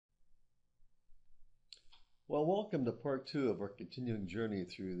Well, welcome to part two of our continuing journey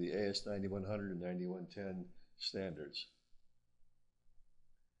through the AS9100 and 9110 standards.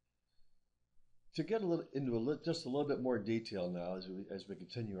 To get into just a little bit more detail now as we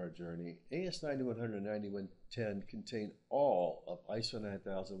continue our journey, AS9100 and 9110 contain all of ISO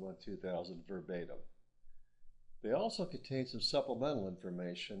 9001-2000 verbatim. They also contain some supplemental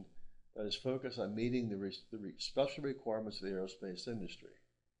information that is focused on meeting the special requirements of the aerospace industry.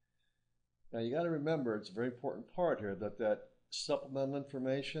 Now you got to remember, it's a very important part here that supplemental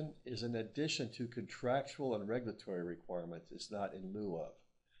information is in addition to contractual and regulatory requirements. It's not in lieu of.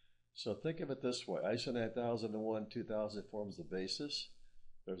 So think of it this way. ISO 9001-2000 forms the basis.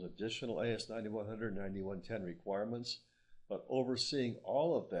 There's additional AS9100 and 9110 requirements, but overseeing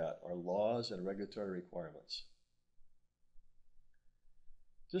all of that are laws and regulatory requirements.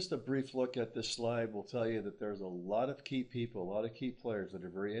 Just a brief look at this slide will tell you that there's a lot of key people, a lot of key players that are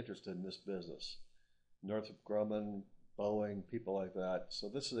very interested in this business. Northrop Grumman, Boeing, people like that. So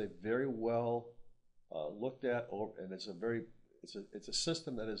this is a very well looked at, and it's a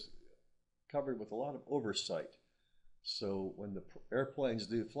system that is covered with a lot of oversight. So when the airplanes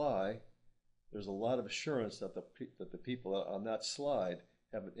do fly, there's a lot of assurance that the people on that slide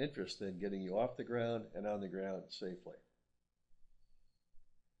have an interest in getting you off the ground and on the ground safely.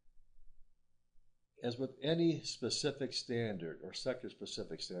 As with any specific standard, or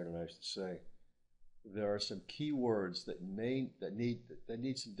sector-specific standard, I should say, there are some key words that need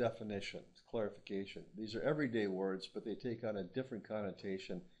some definition, clarification. These are everyday words, but they take on a different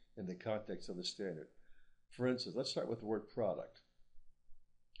connotation in the context of the standard. For instance, let's start with the word product.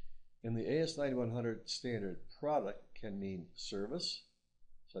 In the AS9100 standard, product can mean service,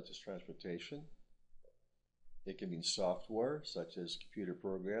 such as transportation. It can mean software, such as computer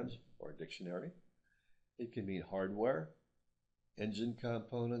programs or a dictionary. It can mean hardware, engine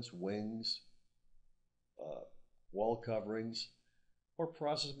components, wings, wall coverings, or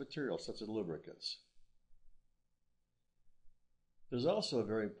process materials such as lubricants. There's also a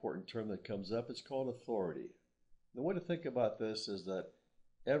very important term that comes up. It's called authority. The way to think about this is that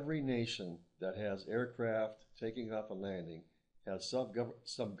every nation that has aircraft taking off and landing has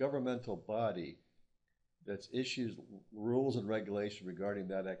some governmental body that issues rules and regulations regarding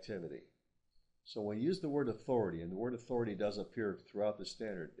that activity. So when you use the word authority, and the word authority does appear throughout the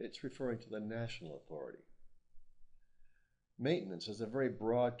standard, it's referring to the national authority. Maintenance is a very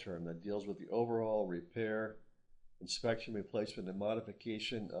broad term that deals with the overall repair, inspection, replacement, and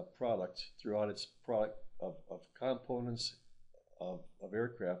modification of products throughout its product of components of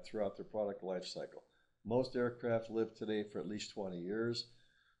aircraft throughout their product life cycle. Most aircraft live today for at least 20 years.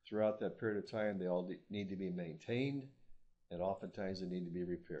 Throughout that period of time, they all need to be maintained, and oftentimes they need to be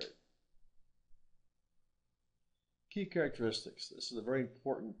repaired. Key characteristics. This is a very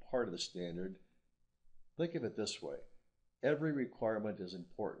important part of the standard. Think of it this way. Every requirement is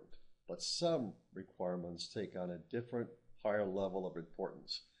important, but some requirements take on a different, higher level of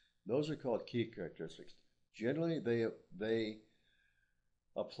importance. Those are called key characteristics. Generally, they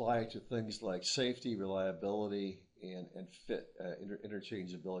apply to things like safety, reliability, and fit,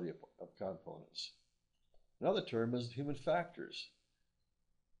 interchangeability of components. Another term is human factors.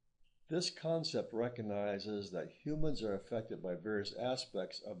 This concept recognizes that humans are affected by various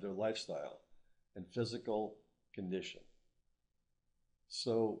aspects of their lifestyle and physical condition.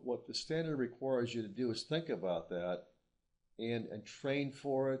 So what the standard requires you to do is think about that and train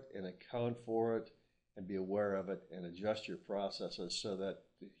for it and account for it and be aware of it and adjust your processes so that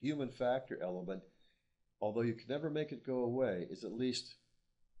the human factor element, although you can never make it go away, is at least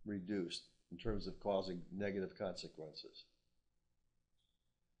reduced in terms of causing negative consequences.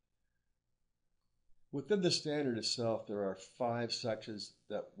 Within the standard itself, there are 5 sections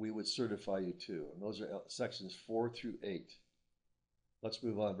that we would certify you to, and those are sections 4 through 8. Let's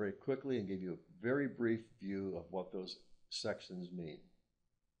move on very quickly and give you a very brief view of what those sections mean.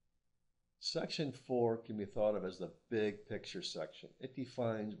 Section 4 can be thought of as the big picture section. It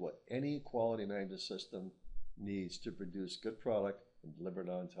defines what any quality management system needs to produce good product and deliver it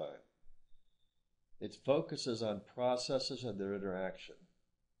on time. It focuses on processes and their interaction.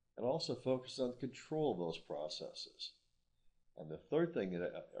 It also focuses on control of those processes. And the third thing,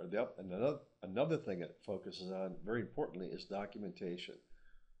 another thing it focuses on, very importantly, is documentation.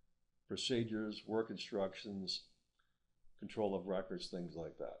 Procedures, work instructions, control of records, things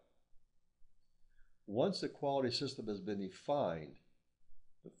like that. Once the quality system has been defined,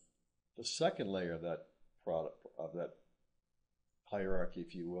 the second layer of that hierarchy,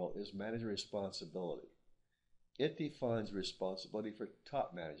 if you will, is management responsibility. It defines responsibility for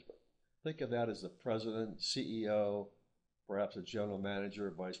top management. Think of that as the president, CEO, perhaps a general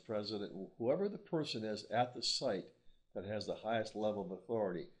manager, vice president, whoever the person is at the site that has the highest level of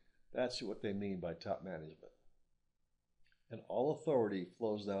authority. That's what they mean by top management. And all authority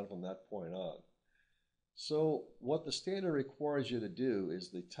flows down from that point on. So what the standard requires you to do is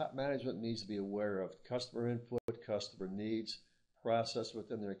the top management needs to be aware of customer input, customer needs, process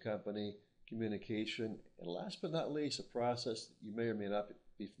within their company, communication, and last but not least, a process that you may or may not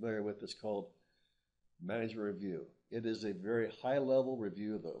be familiar with is called management review. It is a very high-level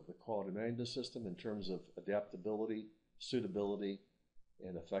review of the quality management system in terms of adaptability, suitability,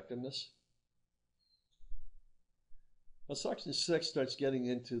 and effectiveness. Now, Section 6 starts getting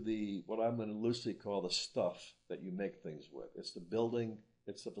into what I'm going to loosely call the stuff that you make things with. It's the building,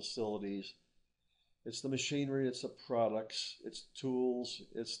 it's the facilities, it's the machinery, it's the products, it's tools,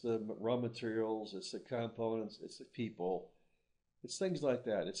 it's the raw materials, it's the components, it's the people. It's things like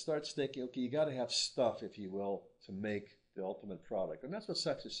that. It starts thinking, okay, you got to have stuff, if you will, to make the ultimate product. And that's what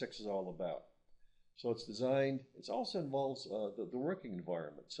Section 6 is all about. So it's designed, it also involves the working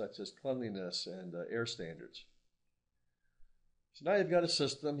environment, such as cleanliness and air standards. So now you've got a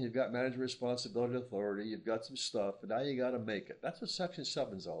system, you've got management responsibility and authority, you've got some stuff, and now you got to make it. That's what Section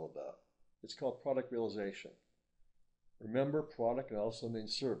 7 is all about. It's called product realization. Remember, product can also mean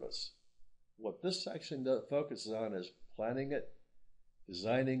service. What this section focuses on is planning it,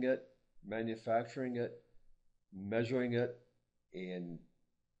 designing it, manufacturing it, measuring it, and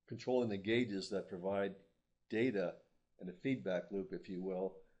controlling the gauges that provide data and a feedback loop, if you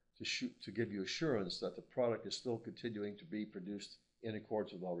will, to give you assurance that the product is still continuing to be produced in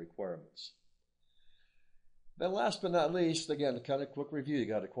accordance with all requirements. Then last but not least, again, a kind of quick review. You've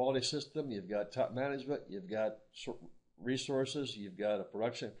got a quality system, you've got top management, you've got resources, you've got a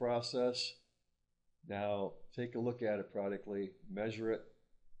production process. Now take a look at it practically, measure it,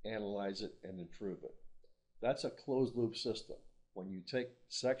 analyze it, and improve it. That's a closed loop system. When you take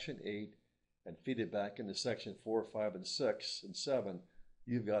Section 8 and feed it back into Section 4, 5, and 6, and 7,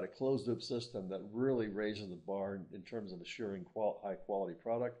 you've got a closed loop system that really raises the bar in terms of assuring high quality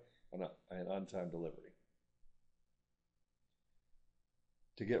product and on-time delivery.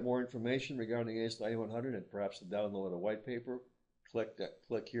 To get more information regarding AS9100 and perhaps to download a white paper, click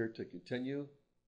here to continue.